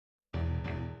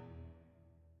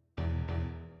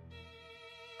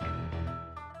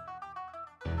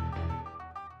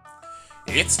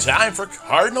It's time for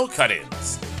Cardinal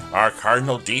Cut-Ins. Our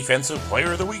Cardinal Defensive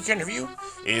Player of the Week interview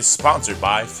is sponsored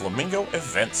by Flamingo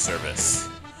Event Service.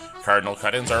 Cardinal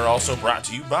Cut-Ins are also brought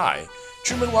to you by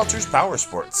Truman Welter's Power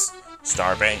Sports,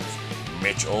 Star Bank,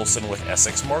 Mitch Olson with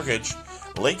Essex Mortgage,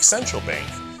 Lake Central Bank,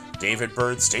 David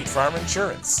Bird State Farm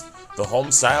Insurance, the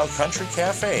Homestyle Country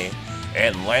Cafe,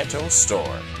 and Lantos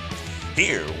Store.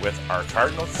 Here with our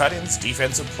Cardinal Cut-Ins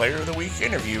Defensive Player of the Week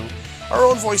interview, our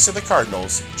own voice of the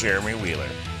Cardinals, Jeremy Wheeler.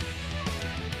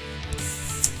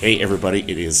 Hey everybody,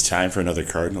 it is time for another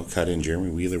Cardinal Cut-In. Jeremy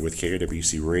Wheeler with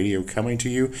KRWC Radio coming to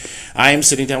you. I am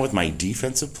sitting down with my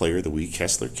Defensive Player of the Week,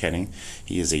 Kessler Kenning.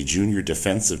 He is a junior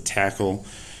defensive tackle.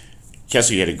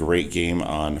 Kessler, you had a great game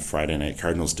on Friday night.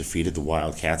 Cardinals defeated the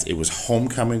Wildcats. It was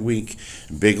homecoming week,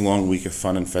 big long week of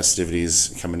fun and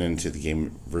festivities coming into the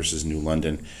game versus New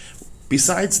London.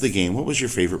 Besides the game, what was your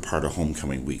favorite part of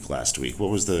homecoming week last week? What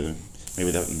was the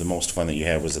most fun that you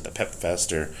had? Was it the Pep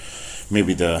Fest, or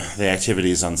maybe the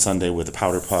activities on Sunday with the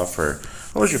Powder Puff, or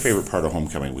what was your favorite part of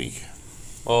homecoming week?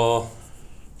 Well,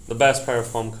 the best part of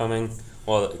homecoming,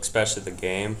 especially the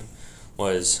game,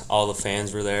 was all the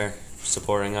fans were there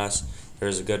supporting us. There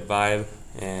was a good vibe,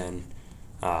 and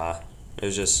it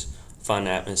was just fun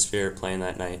atmosphere playing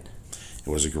that night. It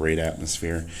was a great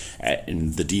atmosphere,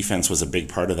 and the defense was a big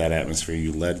part of that atmosphere.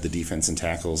 You led the defense in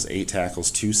tackles, 8 tackles,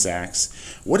 2 sacks.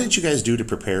 What did you guys do to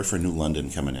prepare for New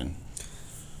London coming in?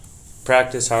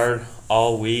 Practice hard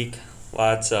all week.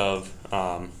 Lots of,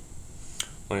 going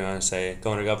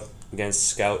up against the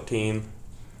scout team.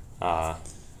 We're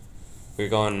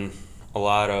going a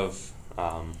lot of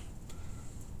not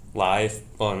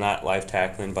live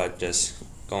tackling, but just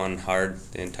going hard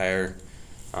the entire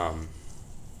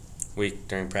week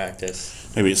during practice.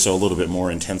 Maybe so a little bit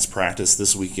more intense practice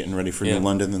this week getting ready for New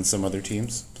London than some other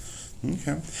teams?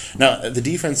 Okay. Now, the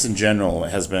defense in general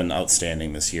has been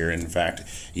outstanding this year. In fact,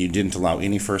 you didn't allow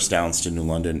any first downs to New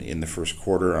London in the first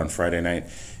quarter on Friday night.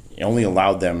 You only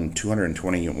allowed them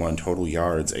 221 total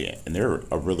yards, and they're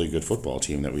a really good football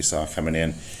team that we saw coming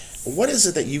in. What is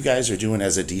it that you guys are doing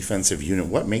as a defensive unit?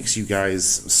 What makes you guys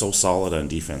so solid on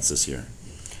defense this year?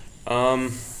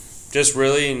 Just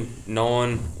really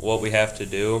knowing what we have to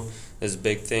do is a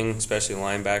big thing, especially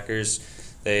linebackers.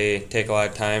 They take a lot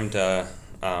of time to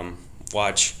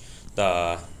watch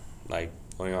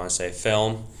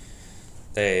film.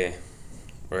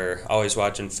 We're always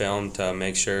watching film to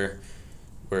make sure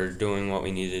we're doing what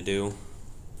we need to do,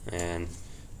 and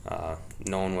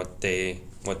knowing what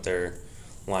their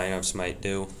lineups might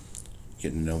do.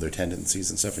 Getting to know their tendencies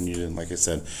and stuff, and you did, like I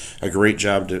said, a great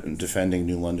job defending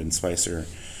New London Spicer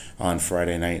on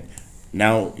Friday night.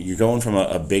 Now you're going from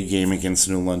a big game against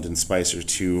New London Spicer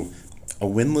to a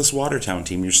winless Watertown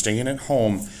team. You're staying at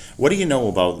home. What do you know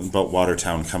about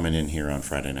Watertown coming in here on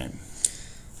Friday night?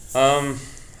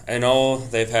 I know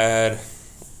they've had a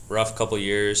rough couple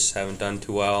years, haven't done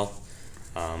too well.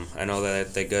 I know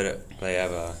that they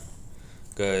have a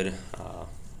good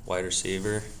wide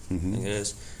receiver, I think it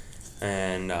is,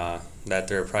 and that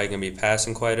they're probably going to be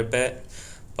passing quite a bit.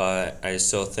 But I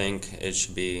still think it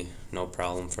should be no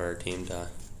problem for our team to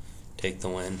take the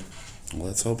win. Well,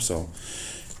 let's hope so.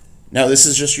 Now, this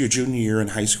is just your junior year in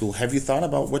high school. Have you thought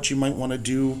about what you might want to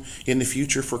do in the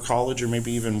future for college, or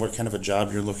maybe even what kind of a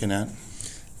job you're looking at?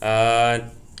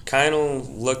 Kind of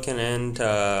looking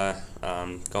into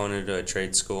going into a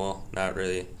trade school. Not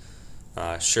really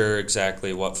sure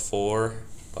exactly what for,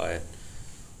 but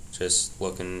just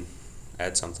looking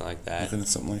at something like that. Looking at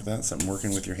something like that, something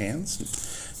working with your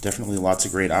hands. Definitely lots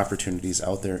of great opportunities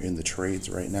out there in the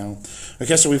trades right now.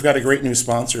 Okay, so we've got a great new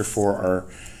sponsor for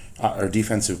our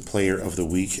Defensive Player of the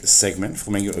Week segment.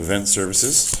 Flamingo Event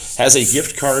Services has a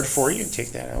gift card for you.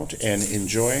 Take that out and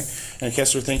enjoy. And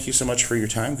Kessler, thank you so much for your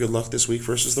time. Good luck this week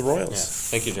versus the Royals.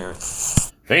 Yeah, thank you, Jeremy.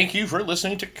 Thank you for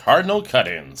listening to Cardinal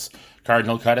Cut-Ins.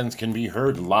 Cardinal Cut-Ins can be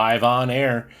heard live on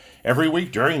air every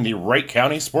week during the Wright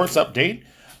County Sports Update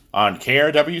on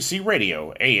KRWC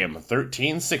Radio, AM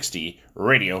 1360,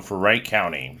 Radio for Wright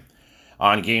County.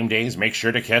 On game days, make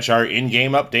sure to catch our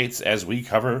in-game updates as we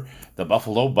cover the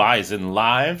Buffalo Bison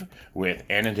live with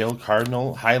Annandale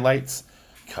Cardinal highlights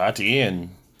cut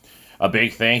in. A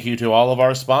big thank you to all of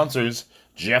our sponsors: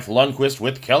 Jeff Lundquist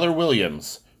with Keller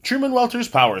Williams, Truman Welter's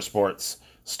Power Sports,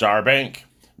 Star Bank,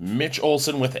 Mitch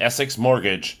Olson with Essex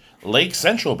Mortgage, Lake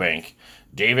Central Bank,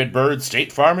 David Bird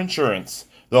State Farm Insurance,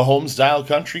 the Homestyle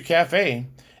Country Cafe,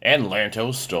 and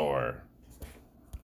Lantos Store.